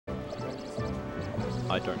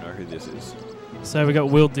I don't know who this is. So we got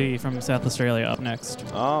WillD from South Australia up next.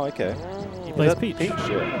 Oh, okay. He plays Peach.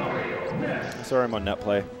 Yeah. I saw him on net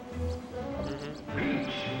play.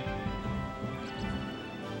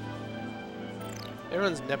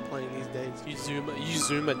 Everyone's net playing these days. You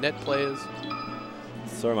zoom at net players.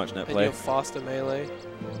 So much net And play. you're faster melee.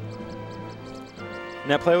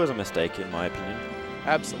 Net play was a mistake in my opinion.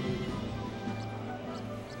 Absolutely.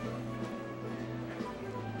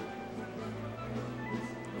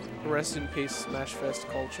 Rest in peace, Smashfest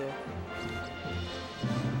culture.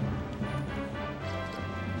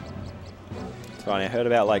 It's funny, I heard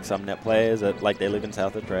about like some net players that like they live in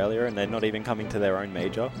South Australia and they're not even coming to their own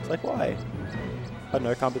major. It's like, why? I don't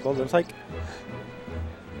know, can't be bothered. It's like,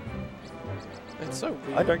 It's so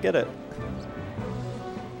weird. I don't get it.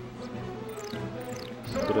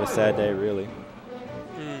 Bit of a sad day, really.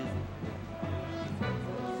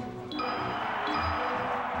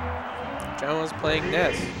 John was playing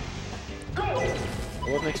Ness. I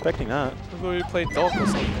wasn't expecting that. I thought he played Doc or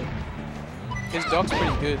something. His Doc's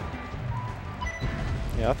pretty good.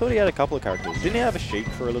 Yeah, I thought he had a couple of characters. Didn't he have a Sheik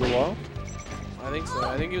for a little while? I think so.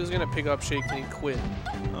 I think he was going to pick up Sheik and he quit.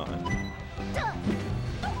 Oh.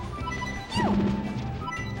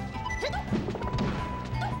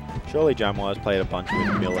 Surely Jamwise played a bunch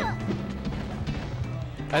with Miller.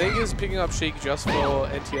 I think he was picking up Sheik just for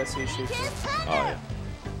NTSC Sheik. Oh, yeah.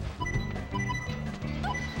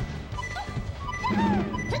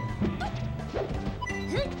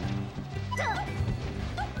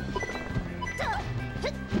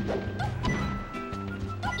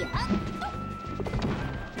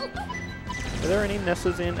 Are there any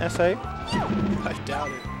Nesses in SA? I doubt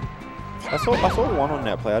it. I saw one on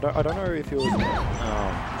NetPlay. I don't know if it was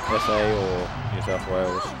SA or New South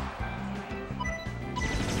Wales.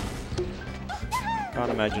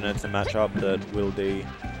 Can't imagine it's a matchup that WillD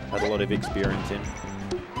had a lot of experience in.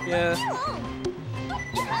 Yeah.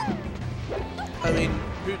 I mean,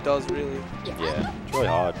 who does really? Yeah, it's really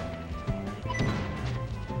hard.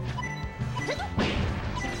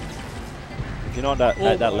 If you're not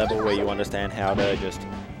at that level where you understand how to just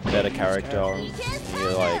bet a character, and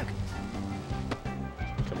you're like,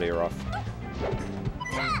 it's gonna be rough.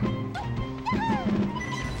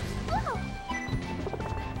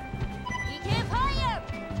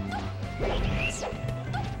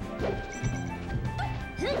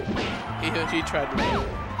 He tried to do it.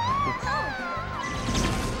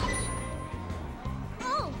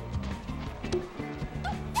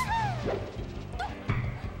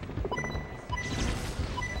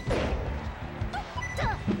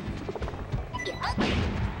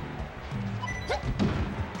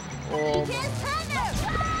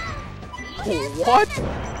 What?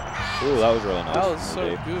 Ooh, that was really nice. That was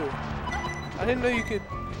so good. I didn't know you could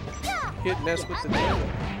hit Ness with the turnip.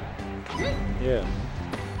 Yeah.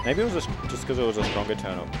 Maybe it was just because it was a stronger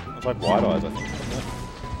turnip. It was like White Eyes, I think. Wasn't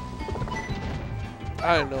it?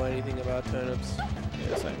 I don't know anything about turnips.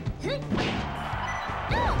 Yeah, same.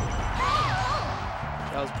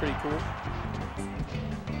 That was pretty cool.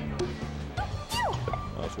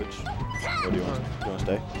 I'll switch. What do you want? Do you want to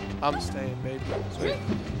stay? I'm staying, baby. Sweet.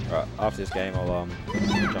 Alright, after this game, I'll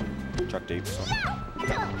chuck Deeps on.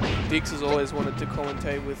 Deeks has always wanted to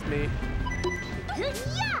commentate with me.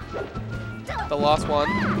 The last one.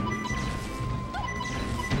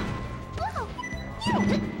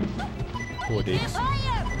 Poor Deeks.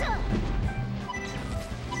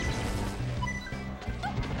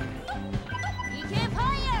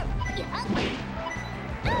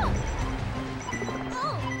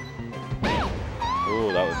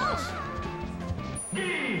 Ooh, that was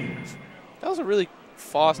nice. That was a really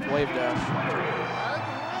fast wave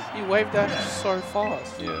dash. You wave dash so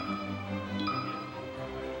fast. Yeah.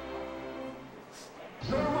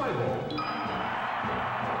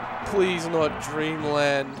 Please not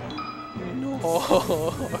Dreamland. No.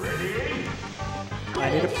 I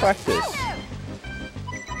need to practice.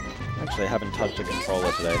 Actually, I haven't touched a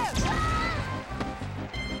controller today.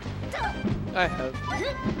 I have.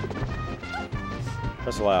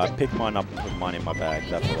 That's a lie. I picked mine up and put mine in my bag.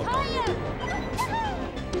 That's all I've done.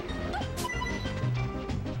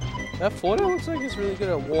 That forward looks like it's really good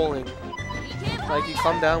at walling. Like you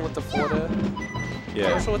come down with the forward. Yeah.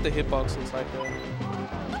 I'm not sure what the hitbox looks like though.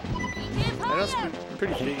 I know it's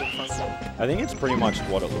pretty big in front. I think it's pretty much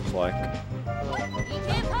what it looks like.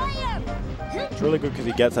 It's really good because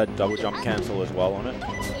he gets that double jump cancel as well on it.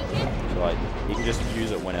 So like, he can just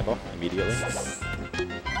use it whenever, immediately.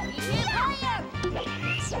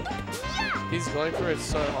 He's going for it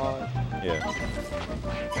so hard. Yeah.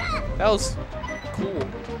 That was cool.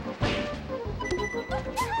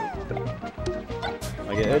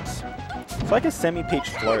 Like it's It's like a semi-Peach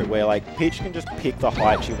float where like Peach can just pick the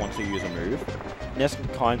height she wants to use a move. Ness can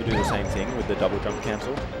kind of do the same thing with the double jump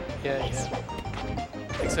cancel. Yeah, yeah.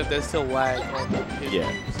 Except there's still lag on the hit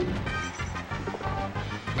moves.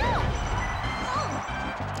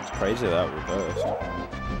 It's crazy that reversed.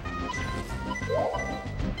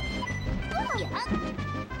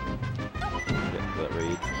 Yeah, that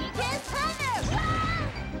read.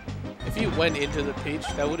 If he went into the Peach,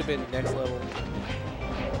 that would have been next level.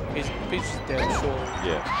 His Peach is dead, surely.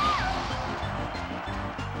 Yeah.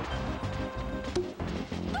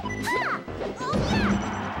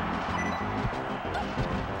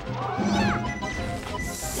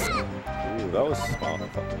 Ooh, that was smart. Is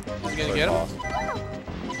he gonna get him?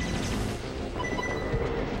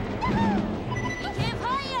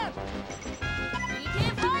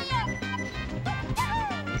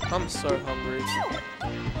 I'm so hungry.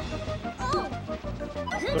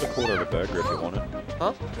 I've got a quarter of a burger if you want it.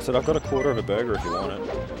 Huh? I said I've got a quarter of a burger if you want it.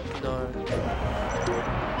 No.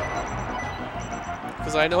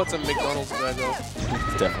 Because I know it's a McDonald's burger.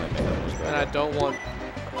 It's definitely a McDonald's burger. And I don't want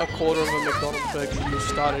a quarter of a McDonald's burger you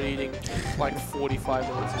started eating like 45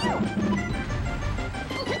 minutes ago.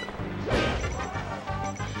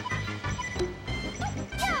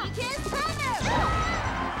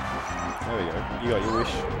 There we go. You got your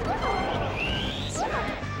wish.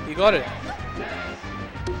 You got it.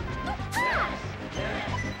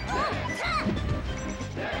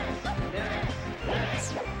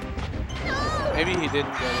 Maybe he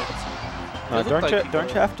didn't get it. Don't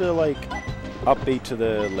you have to like upbeat to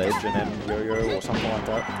the ledge and then yo-yo or something like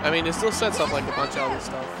that? I mean, it still sets up like a bunch of other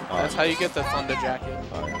stuff. That's how you get the Thunder Jacket.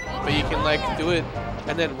 Oh, yeah. But you can like do it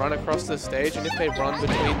and then run across the stage, and if they run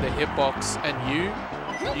between the hitbox and you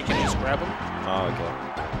can just grab them. Oh, okay.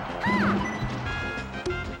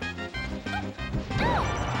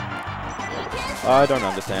 I don't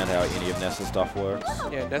understand how any of Ness's stuff works.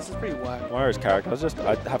 Yeah, Ness is pretty whack. One of his characters,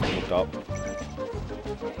 I haven't looked up.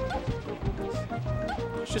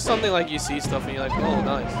 It's just something like you see stuff and you're like, oh,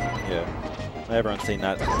 nice. Yeah. Everyone's seen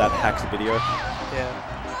that hacks video. Yeah.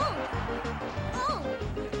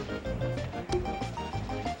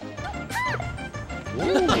 Ooh.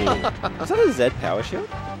 Is that a Z power shield?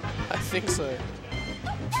 I think so.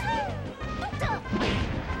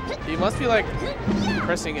 He must be like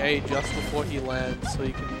pressing A just before he lands so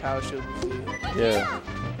he can power shield with Z. Yeah.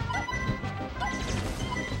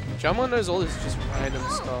 Jamon knows all this just random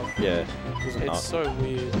stuff. Yeah. It's so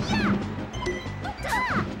weird.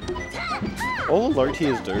 All the low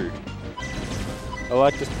tiers do. I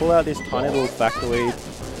like just pull out this tiny little factoid.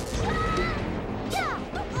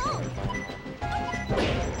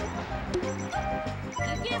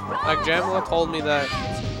 Like Jamla told me that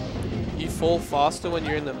you fall faster when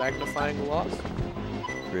you're in the magnifying glass.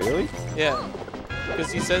 Really? Yeah.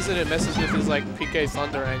 Because he says that it messes with his like PK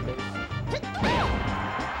Thunder angles.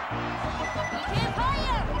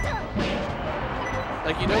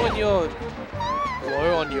 Like, you know when you're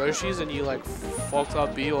low on Yoshi's and you like Fox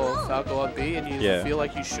up B or Falco up B and you feel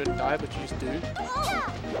like you shouldn't die but you just do?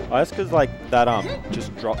 Oh, that's because like that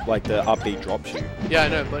just drop like the up B drops you. Yeah, I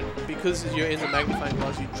know, but because you're in the magnifying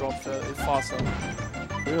glass you drop faster.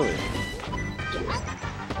 Really?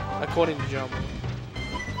 According to Jump.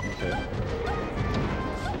 Okay.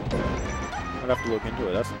 I'd have to look into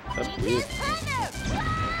it. That's weird.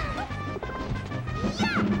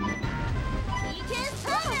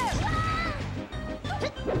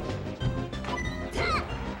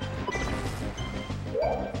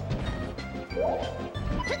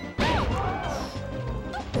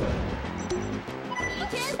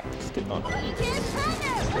 Stick on.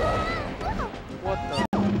 What the?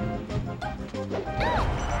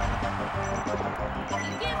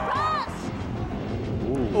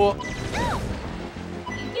 Ooh. Oh.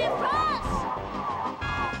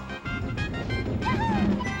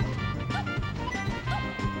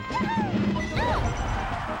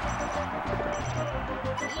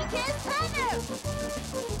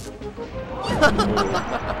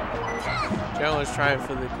 Jalen was trying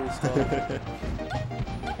for the cool stuff.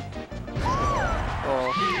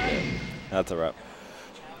 Oh. That's a wrap.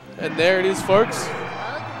 And there it is, folks.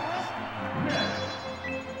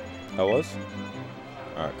 That was?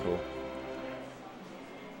 Alright, cool.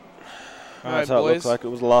 Alright, so it boys. looks like it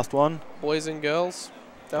was the last one. Boys and girls,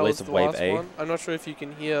 that At was least of the wave last A. one. I'm not sure if you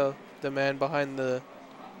can hear the man behind the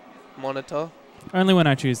monitor. Only when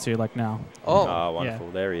I choose to, like now. Oh. Ah, wonderful.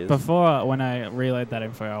 Yeah. There he is. Before, when I relayed that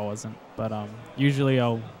info, I wasn't. But usually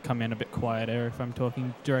I'll come in a bit quieter if I'm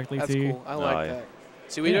talking directly That's to you. cool. I like that.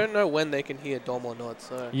 See, we don't know when they can hear Dom or not,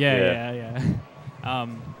 so. Yeah.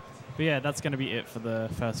 But yeah, that's going to be it for the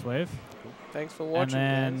first wave. Thanks for watching,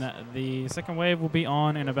 And then the second wave will be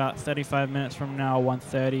on in about 35 minutes from now,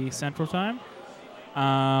 1:30 Central Time.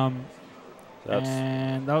 And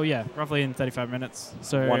roughly in 35 minutes.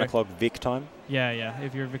 So 1 o'clock Vic time. Yeah.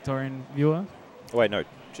 If you're a Victorian viewer. Oh, wait, no,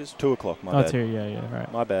 just 2 o'clock. My bad. 2, yeah,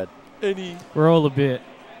 right. My bad. We're all a bit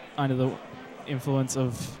under the influence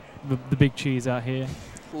of the big cheese out here.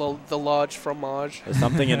 The large fromage. There's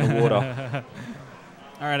something in the water.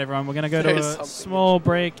 All right, everyone, we're going to go to a small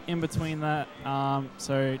break in between that.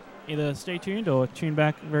 So either stay tuned or tune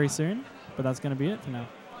back very soon. But that's going to be it for now.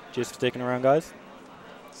 Cheers for sticking around, guys.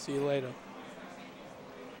 See you later.